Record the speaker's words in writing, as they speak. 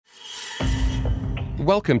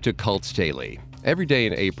Welcome to Cults Daily. Every day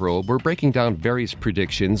in April, we're breaking down various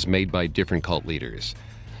predictions made by different cult leaders.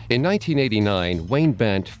 In 1989, Wayne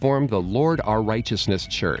Bent formed the Lord Our Righteousness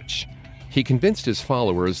Church. He convinced his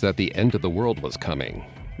followers that the end of the world was coming.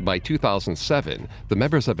 By 2007, the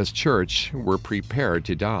members of his church were prepared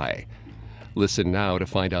to die. Listen now to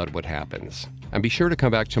find out what happens. And be sure to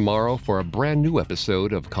come back tomorrow for a brand new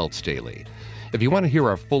episode of Cults Daily. If you want to hear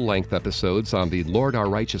our full-length episodes on the Lord Our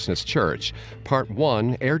Righteousness Church, Part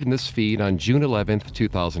 1 aired in this feed on June 11th,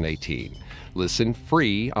 2018. Listen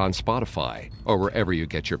free on Spotify or wherever you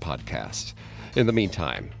get your podcasts. In the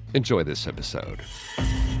meantime, enjoy this episode.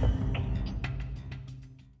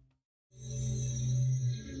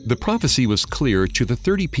 The prophecy was clear to the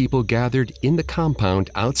 30 people gathered in the compound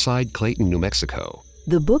outside Clayton, New Mexico.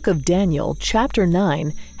 The book of Daniel, chapter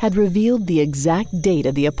 9, had revealed the exact date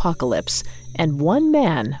of the apocalypse, and one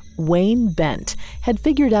man, Wayne Bent, had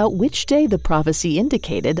figured out which day the prophecy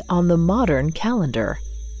indicated on the modern calendar.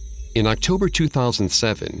 In October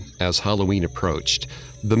 2007, as Halloween approached,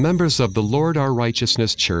 the members of the Lord Our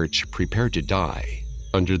Righteousness Church prepared to die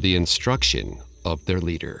under the instruction of their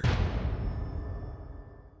leader.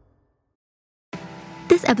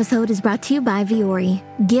 This episode is brought to you by Vuori.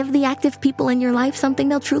 Give the active people in your life something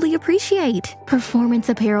they'll truly appreciate. Performance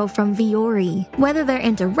apparel from Vuori. Whether they're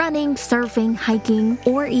into running, surfing, hiking,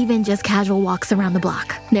 or even just casual walks around the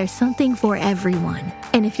block, there's something for everyone.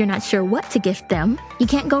 And if you're not sure what to gift them, you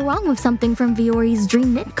can't go wrong with something from Vuori's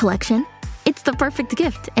Dream Knit collection. It's the perfect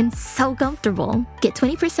gift and so comfortable. Get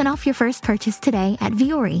 20% off your first purchase today at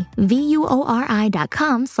Vuori.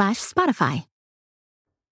 VUORI.com/Spotify.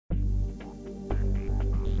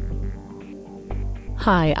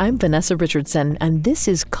 Hi, I'm Vanessa Richardson, and this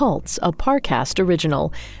is Cults, a Parcast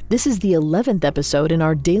original. This is the 11th episode in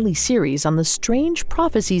our daily series on the strange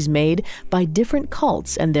prophecies made by different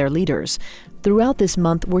cults and their leaders. Throughout this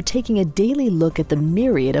month, we're taking a daily look at the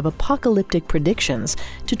myriad of apocalyptic predictions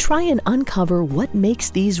to try and uncover what makes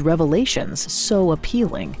these revelations so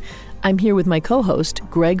appealing. I'm here with my co-host,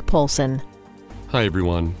 Greg Polson. Hi,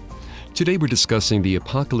 everyone. Today we're discussing the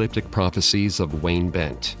apocalyptic prophecies of Wayne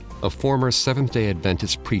Bent, a former Seventh-day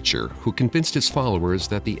Adventist preacher who convinced his followers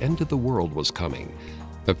that the end of the world was coming.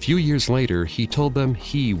 A few years later, he told them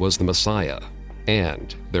he was the Messiah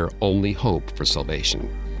and their only hope for salvation.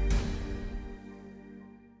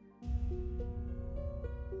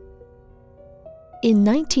 In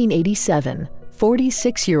 1987,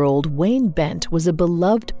 46-year-old Wayne Bent was a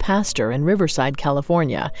beloved pastor in Riverside,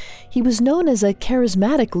 California. He was known as a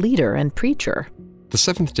charismatic leader and preacher. The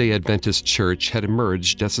Seventh-day Adventist Church had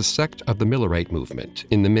emerged as a sect of the Millerite movement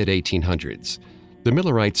in the mid-1800s. The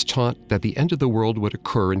Millerites taught that the end of the world would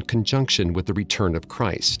occur in conjunction with the return of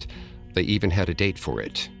Christ. They even had a date for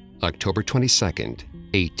it, October 22nd,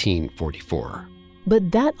 1844.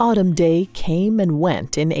 But that autumn day came and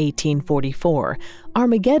went in 1844.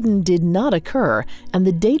 Armageddon did not occur, and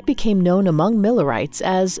the date became known among Millerites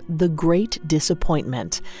as the Great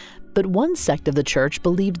Disappointment. But one sect of the church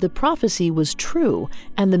believed the prophecy was true,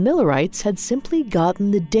 and the Millerites had simply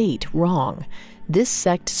gotten the date wrong. This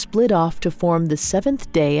sect split off to form the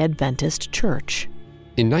Seventh-day Adventist Church.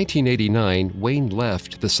 In 1989, Wayne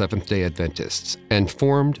left the Seventh-day Adventists and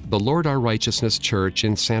formed the Lord Our Righteousness Church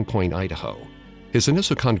in Sandpoint, Idaho. His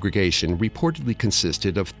initial congregation reportedly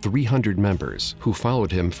consisted of 300 members who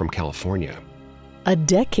followed him from California. A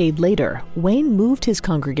decade later, Wayne moved his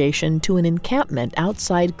congregation to an encampment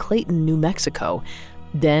outside Clayton, New Mexico.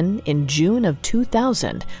 Then, in June of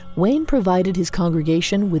 2000, Wayne provided his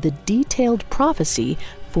congregation with a detailed prophecy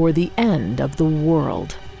for the end of the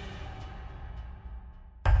world.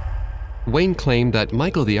 Wayne claimed that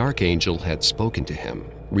Michael the Archangel had spoken to him,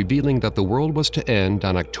 revealing that the world was to end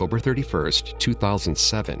on October 31st,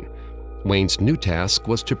 2007. Wayne's new task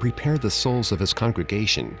was to prepare the souls of his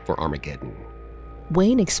congregation for Armageddon.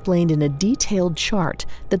 Wayne explained in a detailed chart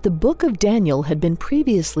that the book of Daniel had been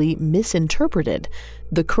previously misinterpreted.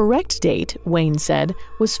 The correct date, Wayne said,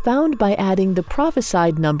 was found by adding the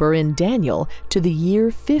prophesied number in Daniel to the year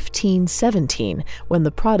 1517, when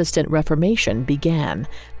the Protestant Reformation began.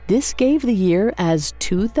 This gave the year as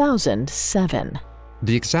 2007.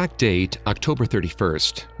 The exact date, October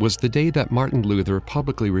 31st, was the day that Martin Luther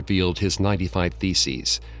publicly revealed his 95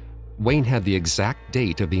 Theses. Wayne had the exact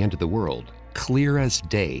date of the end of the world. Clear as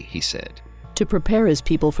day, he said. To prepare his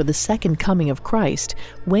people for the second coming of Christ,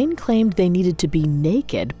 Wayne claimed they needed to be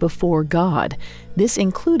naked before God. This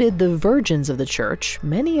included the virgins of the church,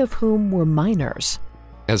 many of whom were minors.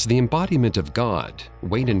 As the embodiment of God,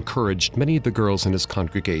 Wayne encouraged many of the girls in his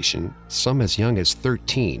congregation, some as young as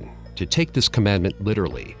 13, to take this commandment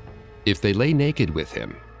literally. If they lay naked with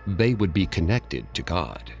him, they would be connected to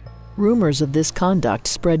God. Rumors of this conduct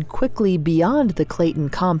spread quickly beyond the Clayton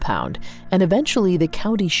compound, and eventually the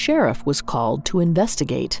county sheriff was called to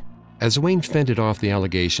investigate. As Wayne fended off the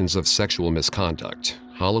allegations of sexual misconduct,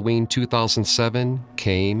 Halloween 2007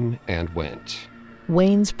 came and went.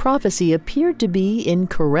 Wayne's prophecy appeared to be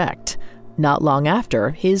incorrect. Not long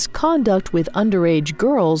after, his conduct with underage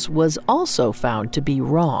girls was also found to be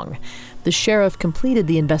wrong. The sheriff completed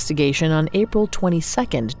the investigation on April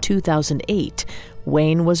 22, 2008.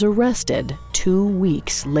 Wayne was arrested 2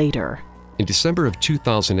 weeks later. In December of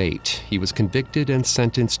 2008, he was convicted and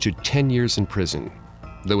sentenced to 10 years in prison.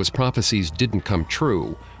 Though his prophecies didn't come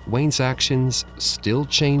true, Wayne's actions still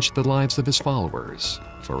changed the lives of his followers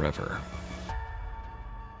forever.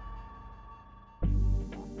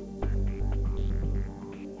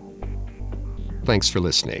 Thanks for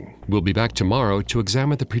listening. We'll be back tomorrow to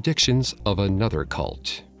examine the predictions of another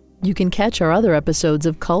cult. You can catch our other episodes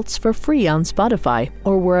of Cults for free on Spotify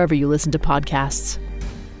or wherever you listen to podcasts.